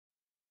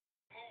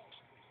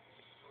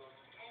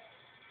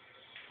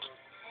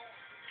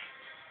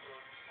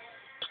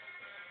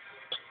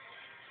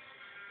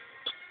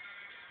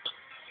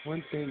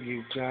One thing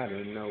you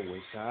gotta know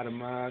is out of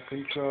my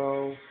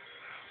control.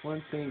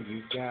 One thing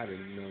you gotta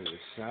know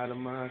is out of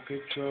my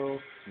control.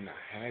 And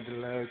I had to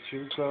let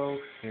you go.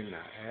 And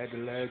I had to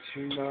let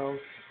you know.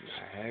 And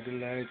I had to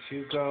let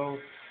you go.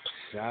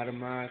 It's out of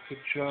my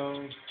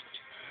control.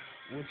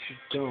 What you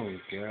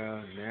doing,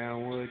 girl? Now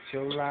with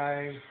your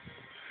life?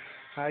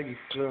 How you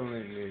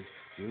feeling? Is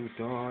you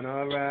doing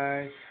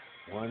alright?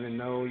 Wanna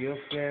know your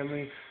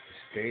family?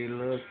 Stay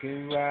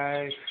looking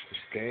right.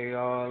 Stay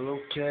all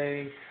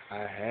okay.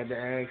 I had to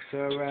ask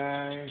her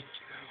right.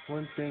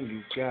 One thing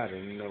you gotta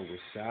know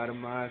is out of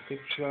my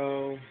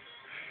control.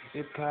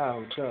 It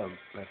piled up,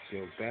 left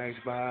your bags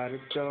by the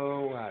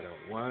door. I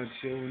don't want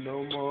you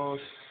no more.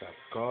 Stop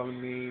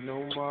calling me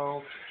no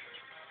more.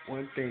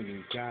 One thing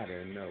you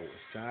gotta know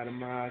is out of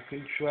my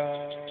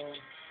control.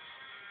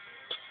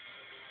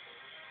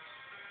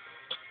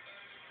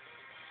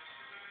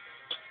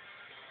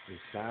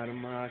 It's out of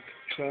my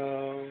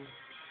control.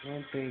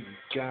 One thing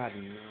you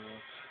gotta know.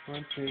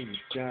 One thing you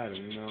gotta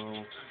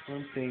know.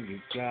 One thing you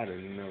gotta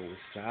know.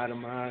 It's out of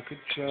my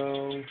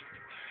control.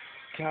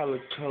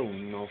 Calico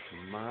north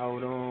from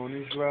out on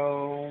his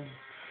road.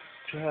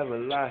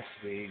 Travelocity,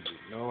 you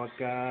know I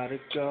gotta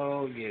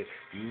go. Yeah,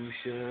 you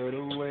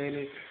should've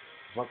waited.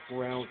 Fuck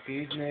around with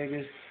these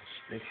niggas.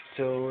 That you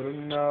told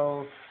them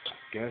no.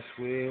 I guess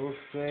we will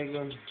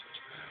figure.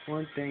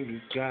 One thing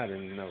you gotta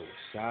know,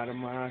 it's out of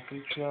my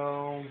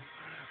control.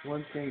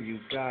 One thing you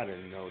gotta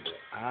know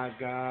that I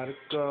gotta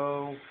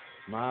go.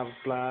 My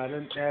reply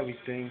done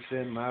everything,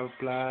 said my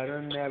reply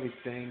done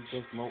everything.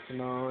 So smoking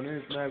on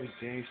is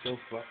everything, so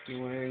fuck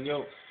you and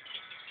yo.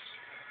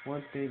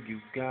 One thing you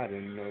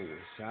gotta know,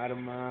 it's out of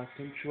my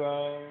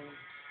control.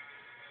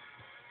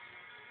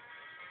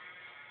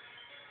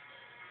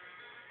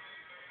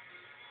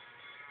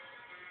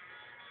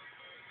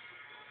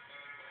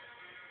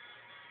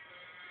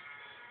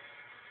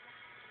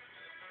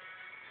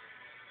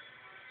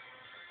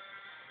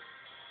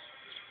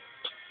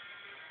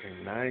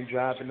 And I ain't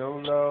dropping no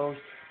lows,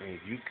 and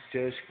you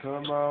could just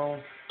come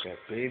on. That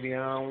baby, I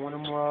don't want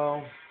 'em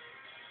all.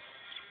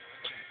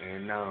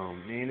 And I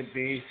don't mean to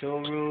be so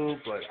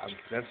rude, but I'm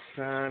just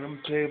signing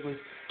papers.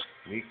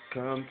 We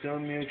come to a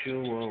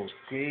mutual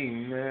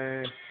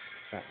agreement.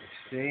 Got me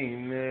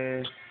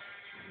steaming.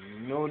 You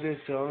know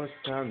this all the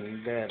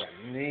time that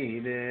I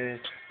need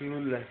it. You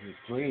left me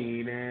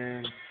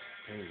bleeding.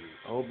 And you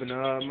open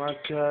up my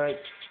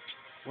cut.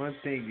 One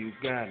thing you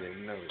gotta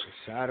know,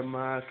 it's out of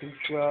my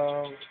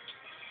control.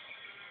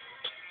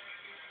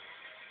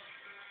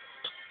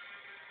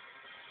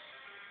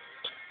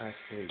 I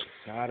say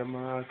it's out of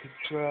my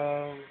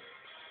control.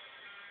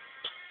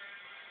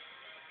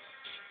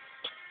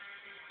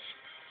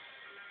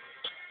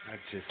 I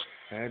just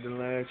had to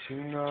let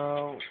you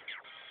know.